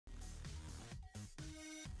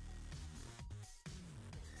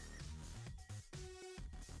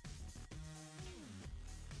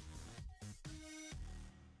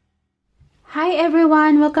Hi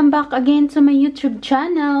everyone, welcome back again to my YouTube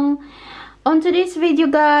channel. On today's video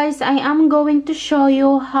guys, I am going to show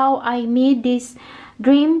you how I made this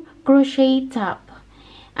dream crochet top.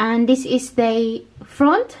 And this is the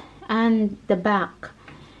front and the back.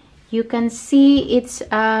 You can see it's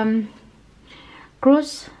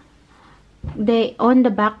cross on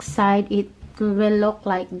the back side. It will look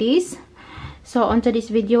like this. So on today's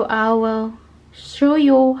video, I will show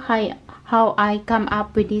you how I come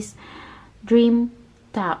up with this dream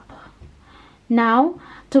top. Now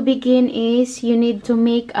to begin is you need to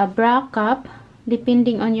make a bra cup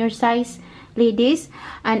depending on your size, ladies,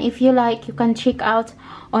 and if you like you can check out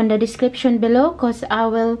on the description below because I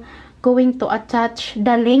will going to attach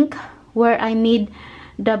the link where I made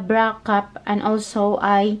the bra cup, and also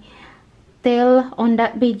I tell on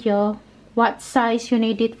that video what size you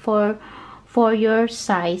need it for your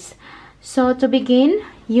size. So to begin,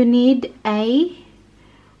 you need a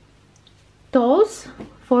tools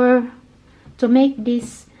to make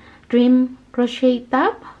this dream crochet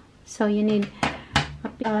top. So you need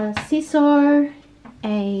a scissor,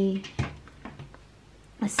 a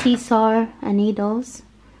scissor, and needles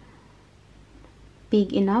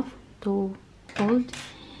big enough to hold,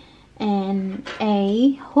 and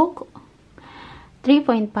a hook,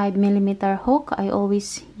 3.5mm hook. I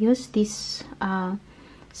always use this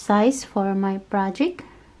size for my project,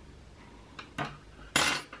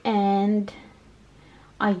 and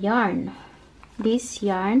a yarn. This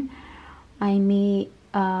yarn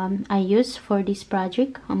I use for this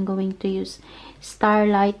project. I'm going to use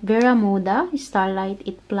Starlight Vera Moda, Starlight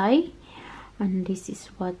It Ply, and this is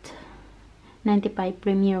what 95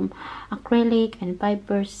 premium acrylic and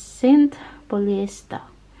 5% polyester,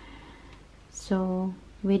 so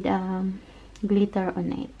with glitter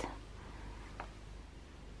on it.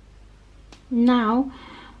 Now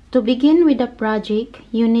to begin with the project,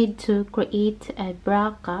 you need to create a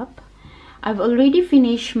bra cup. I've already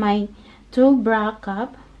finished my 2 bra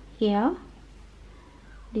cup here.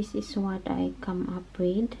 This is what I come up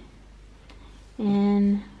with,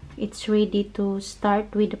 and it's ready to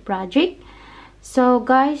start with the project. So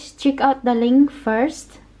guys, check out the link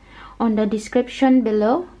first on the description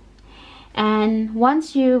below, and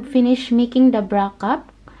once you finish making the bra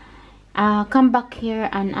cup, come back here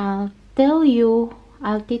and I'll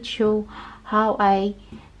teach you how I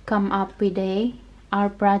come up with our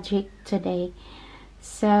project today.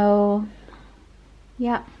 So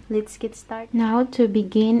yeah, let's get started. Now to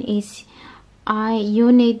begin is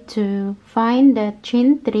you need to find the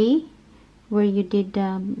chain 3 where you did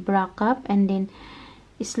the bra cup, and then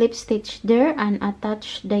slip stitch there and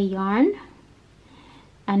attach the yarn,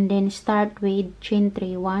 and then start with chain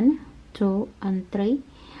 3, 1, 2, and 3,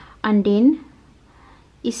 and then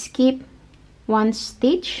skip 1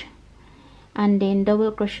 stitch and then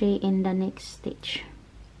double crochet in the next stitch,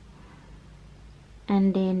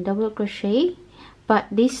 and then double crochet, but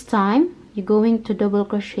this time you're going to double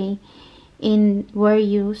crochet in where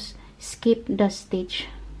you skip the stitch,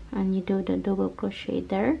 and you do the double crochet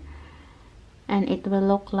there, and it will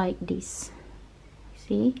look like this,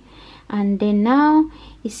 see. And then now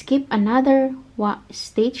skip another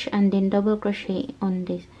stitch and then double crochet on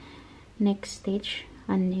this next stitch,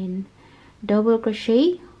 and then double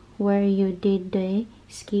crochet where you did the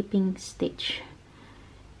skipping stitch,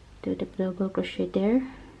 do the double crochet there,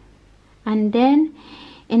 and then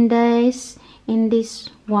in this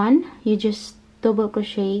one you just double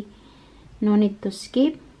crochet, no need to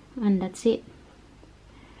skip, and that's it.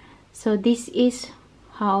 So this is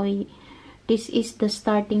the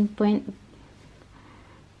starting point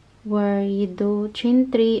where you do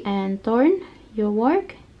chain 3 and turn your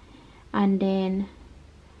work, and then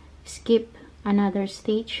skip another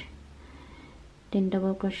stitch, then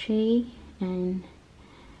double crochet, and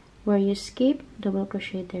where you skip, double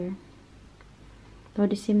crochet there. Do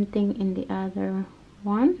the same thing in the other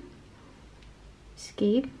one,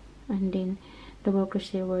 skip, and then double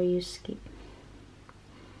crochet where you skip,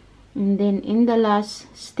 and then in the last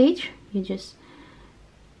stitch you just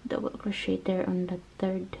double crochet there on the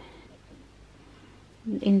third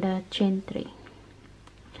in the chain 3.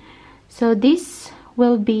 So this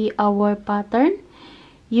will be our pattern.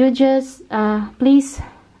 You just please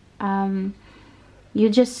you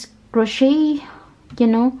just crochet, you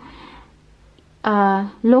know,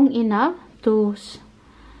 long enough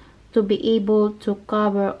to be able to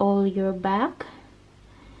cover all your back,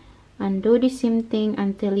 and do the same thing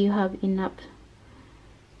until you have enough,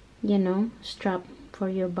 you know, strap for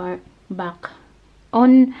your back.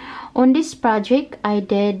 On this project I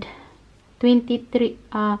did 28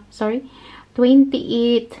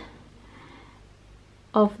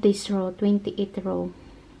 of this row, 28 row.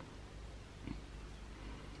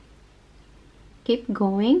 keep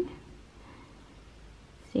going.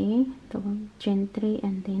 See, chain 3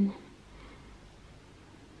 and then,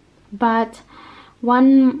 but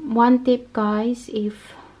one tip guys,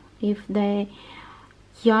 if the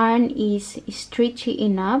yarn is stretchy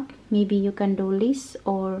enough, maybe you can do less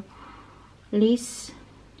or less,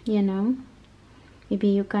 you know, maybe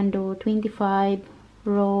you can do 25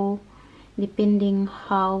 row, depending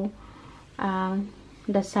how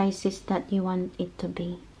the sizes that you want it to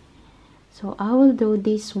be. So I will do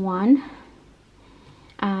this one,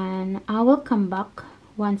 and I will come back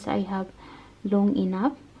once I have long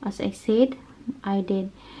enough. As I said, I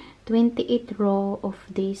did 28 row of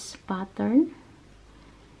this pattern.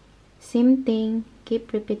 Same thing,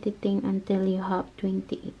 keep repeating until you have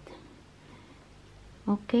 28.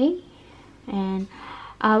 Okay, and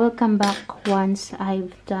I will come back once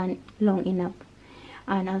I've done long enough,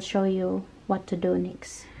 and I'll show you what to do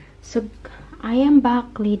next. So I am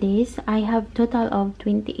back, ladies. I have total of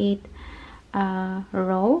 28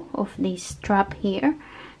 row of this strap here.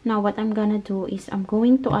 Now what I'm gonna do is I'm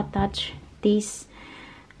going to attach this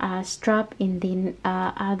strap in the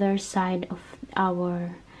other side of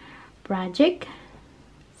our project.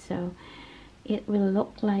 So it will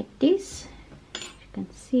look like this. You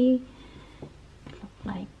can see, look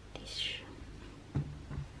like this.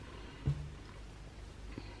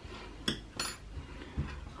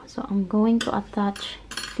 So I'm going to attach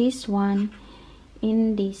this one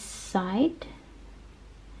in this side.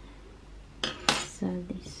 So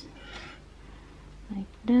this like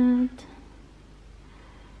that,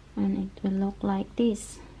 and it will look like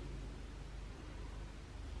this.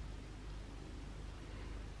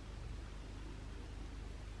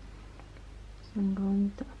 So I'm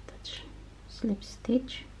going to attach slip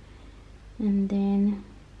stitch, and then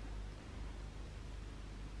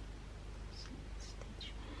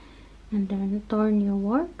and then turn your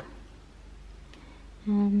work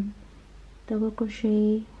and double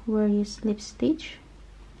crochet where you slip stitch,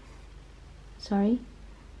 sorry,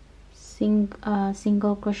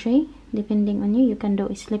 single crochet, depending on you. You can do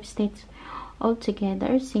a slip stitch all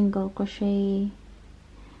together, single crochet,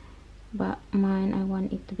 but mine, I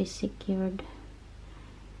want it to be secured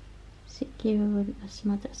as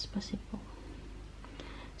much as possible.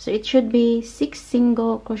 So it should be 6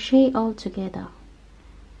 single crochet all together.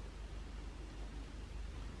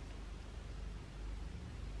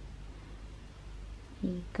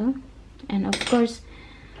 Here you go. And of course,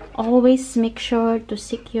 always make sure to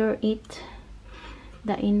secure it,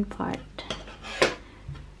 the end part.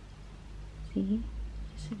 See,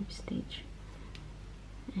 slip stitch,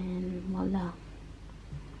 and voila,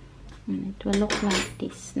 and it will look like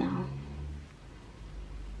this now.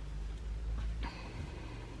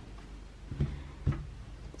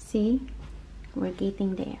 See, we're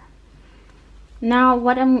getting there. Now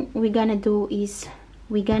what we're gonna do is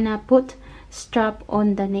we're gonna put strap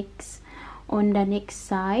on the next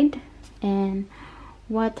side, and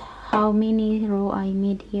how many row I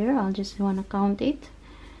made here, I'll just wanna count it.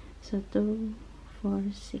 So 2, 4,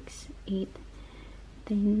 6, 8,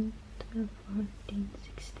 10, 12, 14,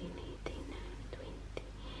 16, 18,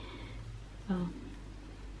 20,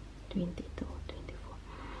 22, 24,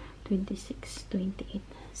 26, 28.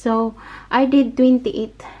 So I did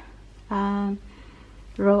 28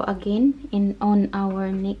 row again on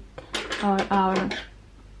our neck, or our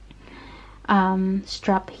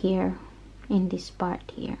strap here in this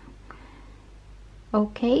part here.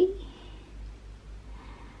 Okay,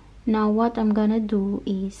 now what I'm gonna do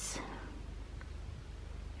is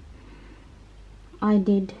I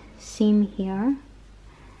did seam here,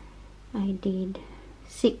 I did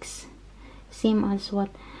 6, same as what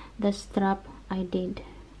the strap I did.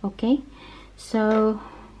 Okay, so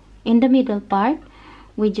in the middle part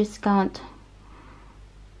we just count,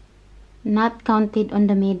 not counted on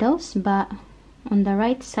the middles, but on the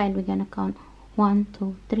right side we're gonna count 1,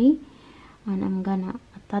 2, 3, and I'm gonna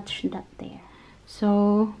attach that there.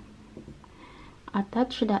 So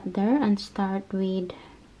attach that there and start with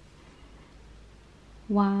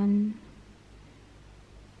 1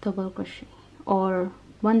 double crochet, or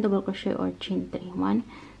 1 double crochet or chain 3, 1,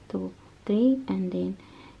 2, 3, and then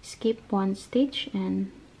skip 1 stitch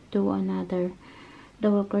and do another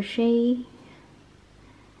double crochet,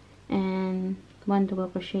 and 1 double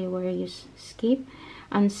crochet where you skip,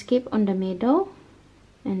 and skip on the middle,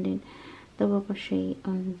 and then double crochet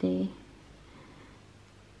on this,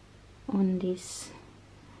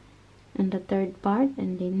 on the third part,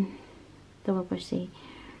 and then double crochet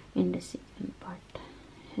in the second part,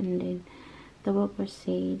 and then double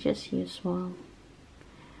crochet just usual,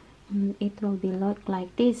 and it will be look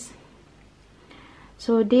like this.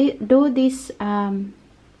 So do this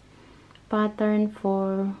pattern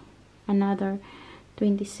for another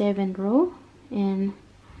 27 row, and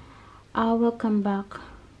I will come back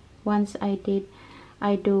once I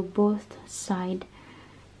do both side.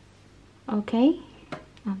 Okay,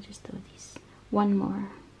 I'll just do this one more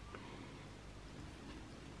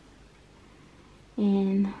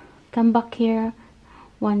and come back here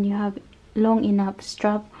when you have long enough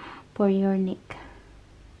strap for your neck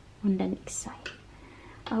on the next side.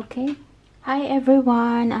 Okay, hi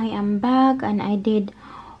everyone, I am back and I did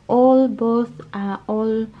both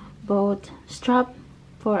strap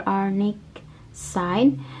for our neck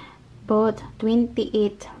side, both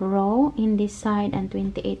 28 row in this side and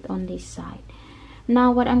 28 on this side.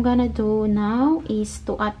 Now what I'm gonna do now is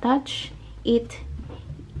to attach it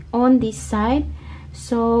on this side,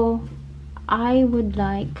 so I would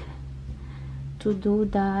like to do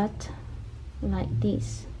that like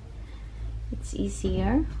this. It's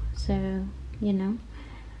easier, so you know,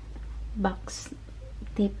 box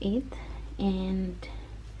tip it, and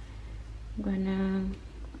I'm gonna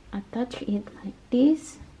attach it like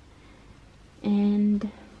this and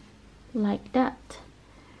like that.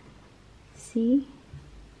 See,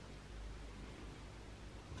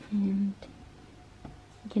 and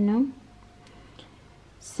you know,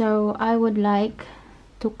 so I would like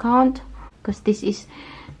to count, because this is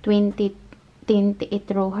 28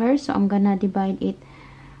 row here, so I'm gonna divide it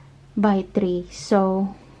by 3.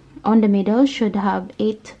 So on the middle should have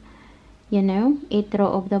 8, you know, 8 row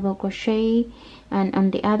of double crochet, and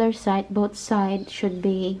on the other side, both sides should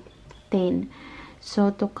be 10.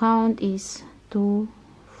 So to count is 2,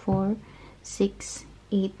 4, 6,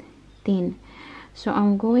 8, 10. So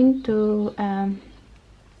I'm going to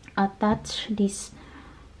attach this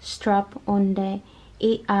strap on the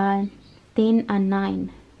 10 and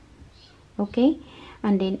 9. Okay,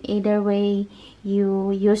 and then either way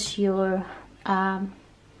you use your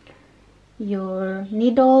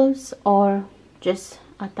needles or just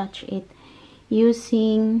attach it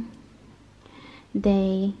using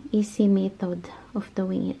the easy method of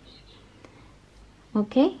doing it.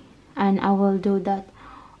 Okay, and I will do that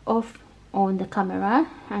off on the camera,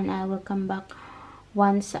 and I will come back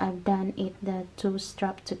once I've done it, the two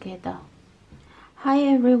strap together. Hi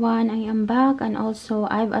everyone, I am back, and also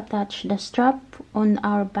I've attached the strap on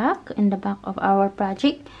our back, in the back of our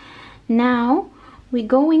project. Now we're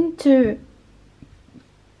going to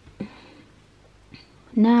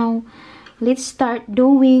let's start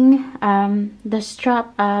doing the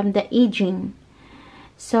strap, the edging.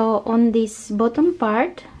 So on this bottom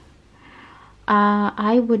part,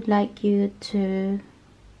 I would like you to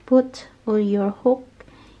put all your hook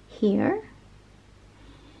here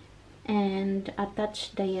and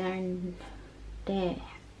attach the yarn there.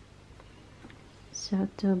 So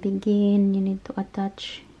to begin, you need to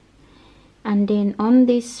attach, and then on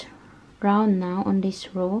this round, now on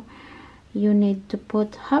this row, you need to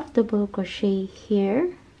put half double crochet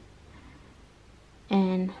here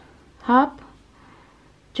and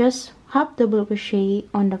just half double crochet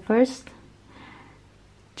on the first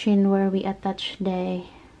chain where we attach the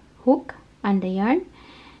hook and the yarn,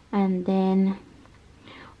 and then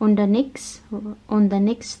on the next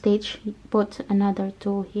stitch put another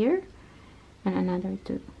 2 here and another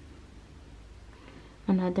 2,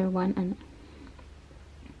 another one, and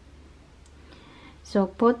so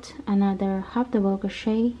put another half double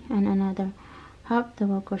crochet and another half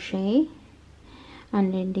double crochet,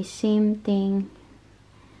 and then the same thing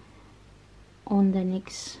on the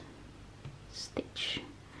next stitch.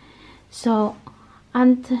 So,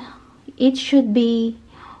 and it should be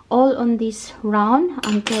all on this round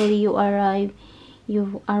until you arrive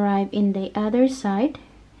in the other side.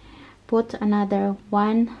 Put another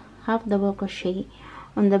 1 half double crochet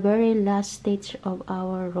on the very last stitch of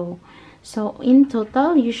our row. So in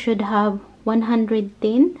total you should have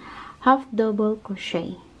 110 half double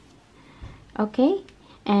crochet. Okay,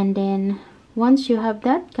 and then once you have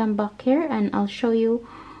that, come back here and I'll show you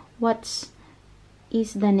what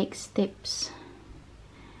is the next steps,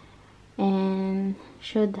 and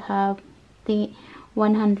should have the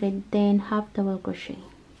 110 half double crochet.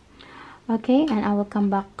 Okay, and I will come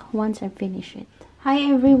back once I finish it. Hi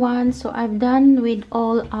everyone, so I've done with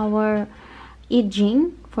all our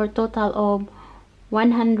edging for total of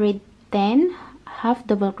 110 half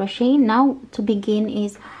double crochet. Now to begin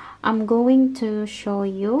is I'm going to show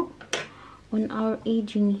you on our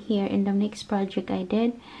edging here in the next project I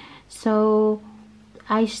did. So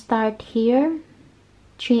I start here,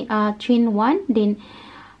 chain 1, then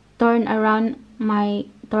turn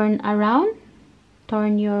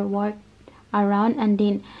your work around, and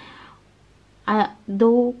then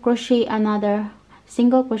do crochet another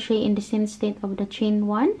single crochet in the same state of the chain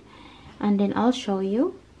 1, and then I'll show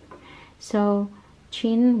you. So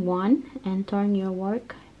chain 1 and turn your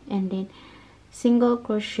work, and then single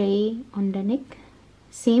crochet on the neck,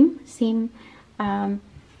 same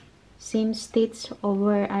stitch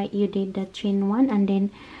over you did the chain 1, and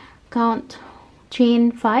then count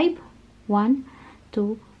chain 5, 1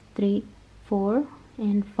 2 3 4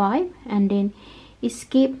 and 5, and then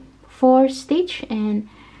skip 4 stitch and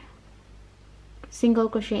single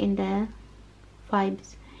crochet in the 5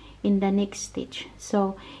 in the next stitch.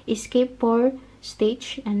 So skip 4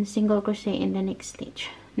 stitch and single crochet in the next stitch.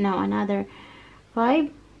 Now another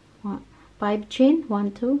 5 chain,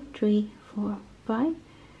 1 2 3 4 5,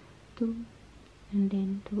 2 and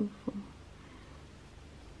then 2 4,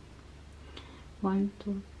 1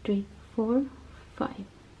 2 3 4 5,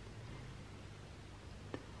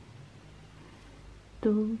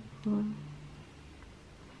 2 4,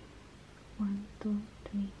 1 2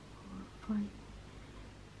 3 4 5,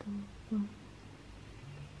 2 4,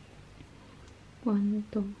 1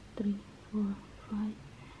 2 3 4 5,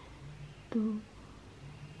 2.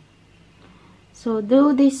 So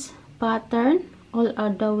do this pattern all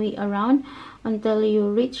the way around until you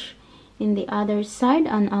reach in the other side,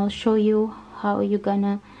 and I'll show you how you're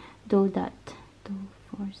gonna do that. 2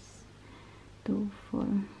 4 2 4.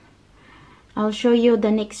 I'll show you the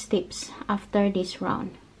next steps after this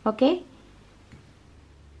round. Okay?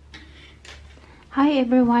 Hi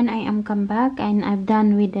everyone, I am come back, and I've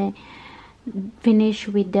done with the finish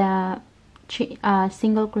with the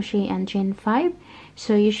single crochet and chain 5.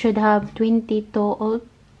 So you should have 20 total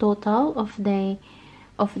of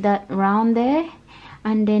that round there,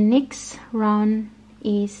 and the next row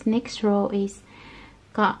is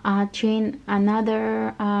chain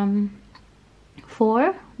another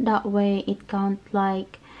 4. That way it count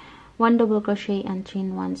like 1 double crochet and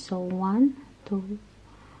chain 1. So 1 2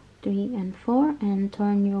 3 and 4, and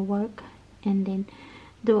turn your work, and then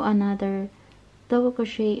do another double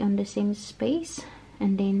crochet on the same space,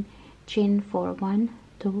 and then chain 4, 1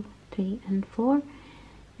 2 3 and 4,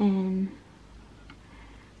 and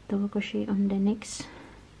double crochet on the next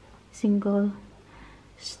single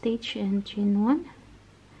stitch and chain 1,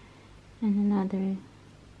 and another,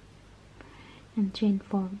 and chain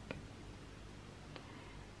 4,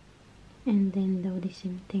 and then do the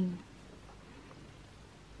same thing.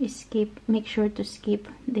 Make sure to skip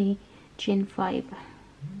the chain 5.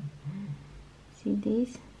 See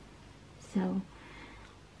this? So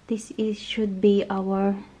this should be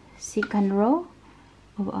our second row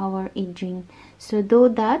of our edging. So do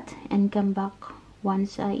that and come back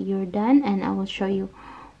once you're done, and I will show you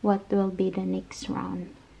what will be the next round.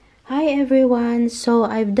 Hi everyone, so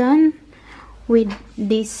I've done with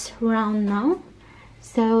this round now.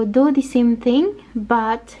 So do the same thing,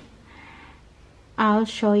 but I'll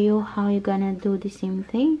show you how you're gonna do the same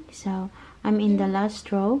thing. So I'm in the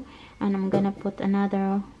last row, and I'm gonna put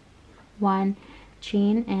another 1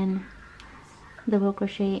 chain and double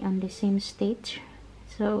crochet on the same stitch,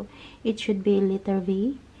 so it should be letter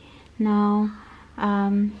V. Now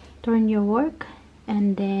turn your work,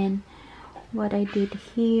 and then what I did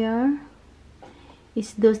here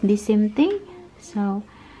is do the same thing. So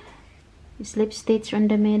slip stitch on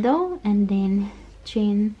the middle, and then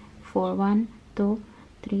chain 4, 1 2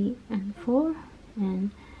 3 and 4,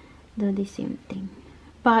 and do the same thing.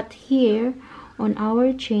 But here on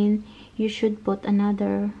our chain you should put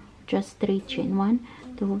another just 3 chain, 1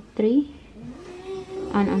 2 3,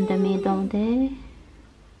 and on the middle there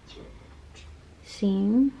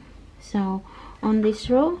same. So on this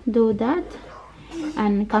row do that,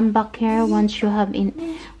 and come back here once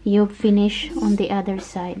you finish on the other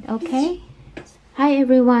side. Okay? Hi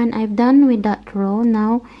everyone, I've done with that row.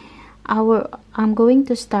 Now I'm going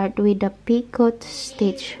to start with the picot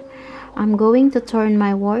stitch. I'm going to turn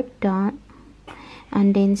my work down,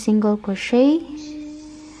 and then single crochet,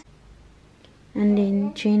 and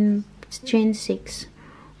then chain 6,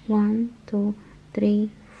 1 2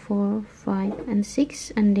 3 4 5 and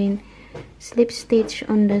 6, and then slip stitch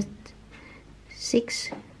on the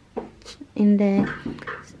 6 in the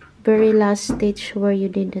very last stitch where you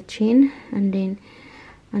did the chain, and then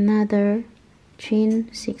another chain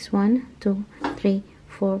 6, 1 2 3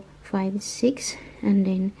 4 5 6, and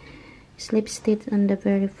then slip stitch on the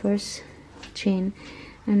very first chain,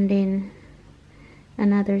 and then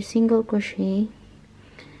another single crochet,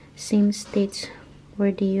 same stitch where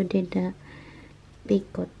you did the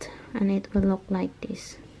picot, and it will look like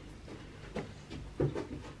this.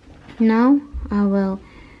 Now I will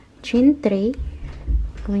chain 3,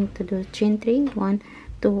 going to do chain 3, 1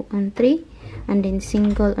 2 and 3, and then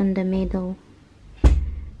single on the middle,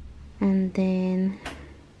 and then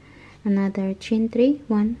another chain 3,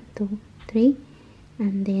 1 2 3,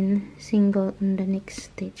 and then single on the next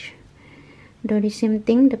stitch. Do the same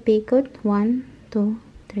thing, the picot, 1 2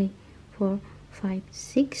 3 4 5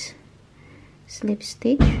 6, slip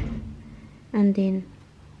stitch, and then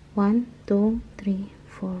 1 2 3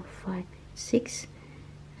 4 5 6,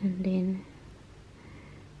 and then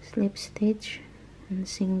slip stitch and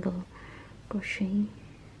single crochet,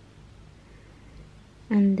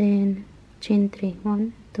 and then chain 3,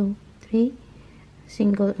 1 2 3,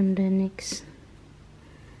 single on the next,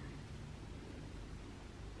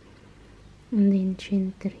 and then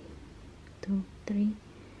chain 3 2 3,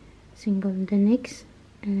 single on the next,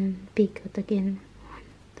 and picot again, 1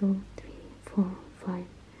 2 3 4 5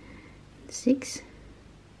 6,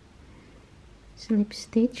 slip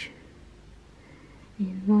stitch,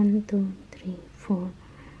 and 1 2 3 4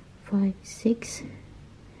 5 6,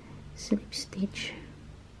 slip stitch,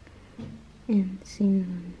 and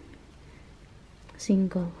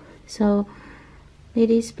single. So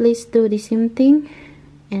ladies, please do the same thing,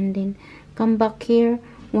 and then come back here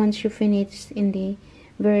once you finish in the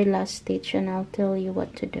very last stitch, and I'll tell you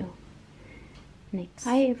what to do next.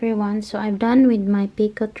 Hi everyone, so I'm done with my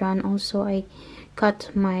picot run. Also, I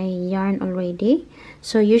cut my yarn already,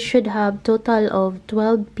 so you should have total of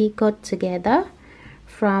 12 picot together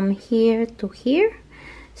from here to here.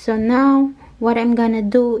 So now what I'm gonna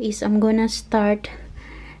do is I'm gonna start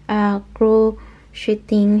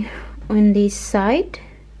crocheting on this side,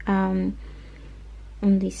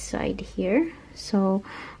 here. So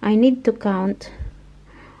I need to count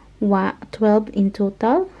 12 in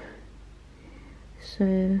total.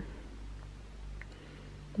 So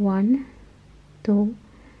 1 2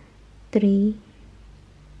 3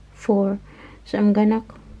 4,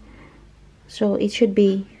 so it should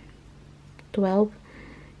be 12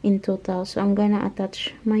 in total. So I'm gonna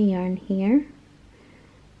attach my yarn here.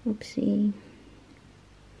 Oopsie,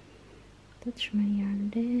 attach my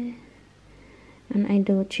yarn there, and I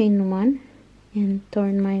do chain 1 and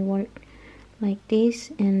turn my work like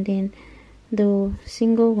this, and then do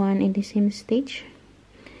single 1 in the same stitch,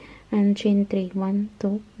 and chain 3, 1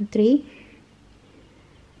 2 3,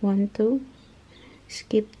 1 2,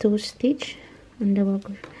 skip 2 stitch, and double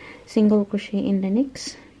single crochet in the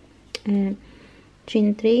next, and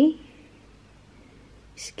chain 3,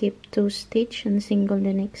 skip 2 stitch, and single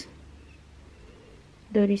the next.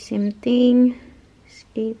 Do the same thing,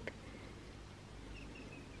 skip,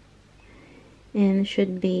 and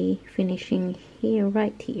should be finishing here,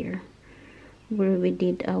 right here where we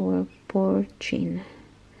did our 4 chain.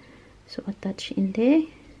 So attach in there,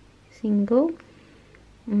 single,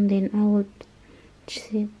 and then I will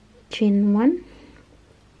chain 1,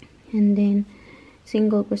 and then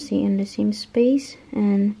single crochet in the same space,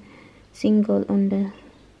 and single on the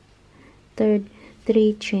third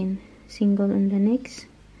 3 chain, single on the next,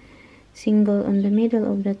 single on the middle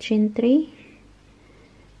of the chain 3,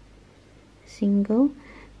 single,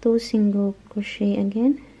 2 single crochet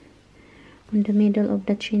again on the middle of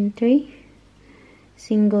the chain 3,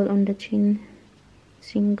 single on the chain,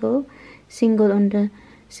 single on the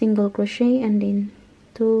single crochet, and then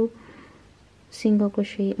 2 single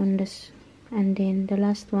crochet on this, and then the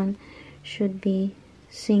last one should be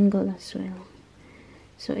single as well.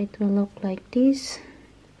 So it will look like this.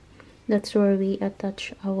 That's where we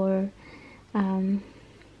attach our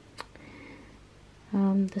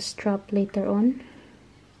the strap later on.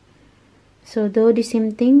 So do the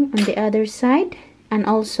same thing on the other side, and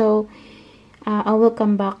also I will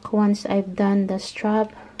come back once I've done the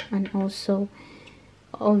strap, and also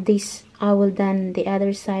all this I will done the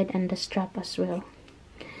other side and the strap as well.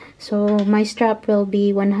 So my strap will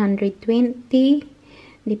be 120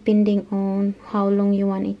 depending on how long you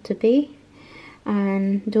want it to be,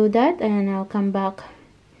 and do that, and I'll come back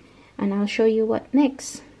and I'll show you what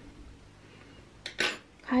next.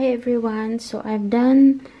 Hi everyone, so I've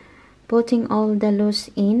done putting all the loose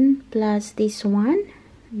in, plus this one,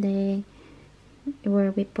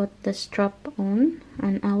 where we put the strap on,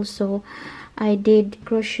 and also I did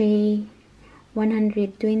crochet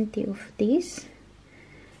 120 of this.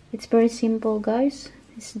 It's very simple guys,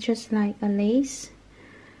 it's just like a lace,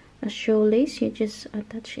 a shoelace. You just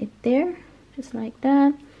attach it there just like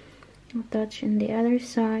that, attach on the other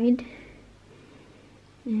side,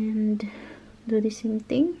 and do the same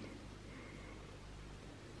thing.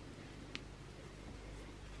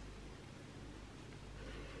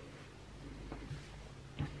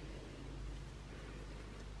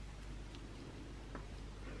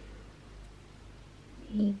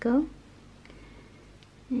 Here you go,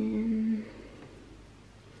 and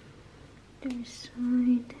other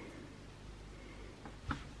side,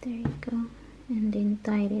 there you go, and then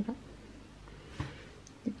tie it up.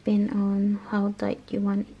 depend on how tight you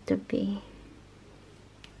want it to be,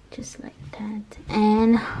 just like that.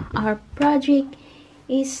 And our project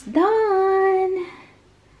is done.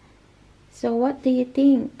 So what do you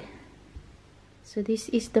think? So this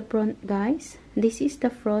is the front, guys. This is the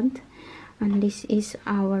front, and this is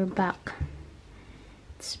our back.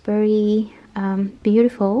 It's very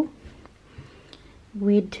beautiful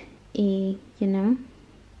with a, you know,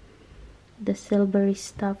 the silvery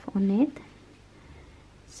stuff on it.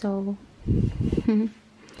 So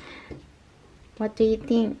what do you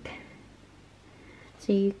think?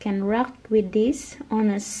 So you can rock with this on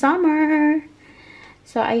a summer.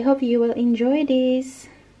 So I hope you will enjoy this.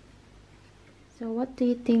 So what do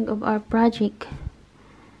you think of our project,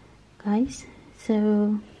 guys?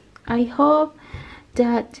 So I hope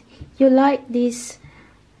that you like this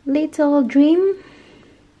little dream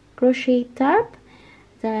crochet top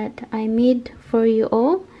that I made for you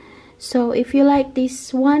all. So if you like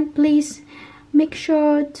this one, please make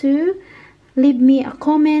sure to leave me a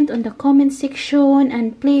comment on the comment section.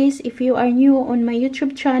 And please, if you are new on my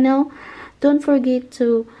YouTube channel, don't forget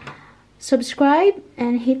to subscribe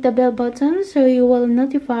and hit the bell button so you will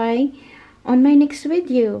notify on my next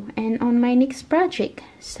video and on my next project.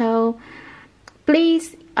 So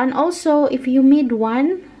please, and also if you made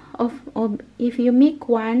one if you make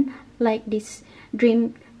one like this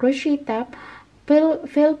dream crochet top,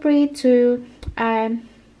 feel free to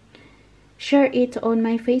share it on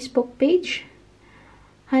my Facebook page,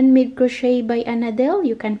 Handmade Crochet by Annadel.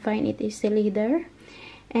 You can find it easily there,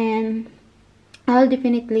 and I'll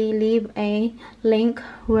definitely leave a link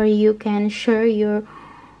where you can share your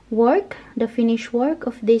work, the finished work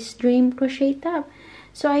of this dream crochet top.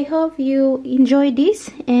 So I hope you enjoy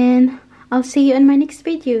this, and I'll see you in my next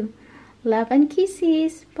video. Love and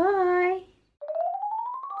kisses. Bye.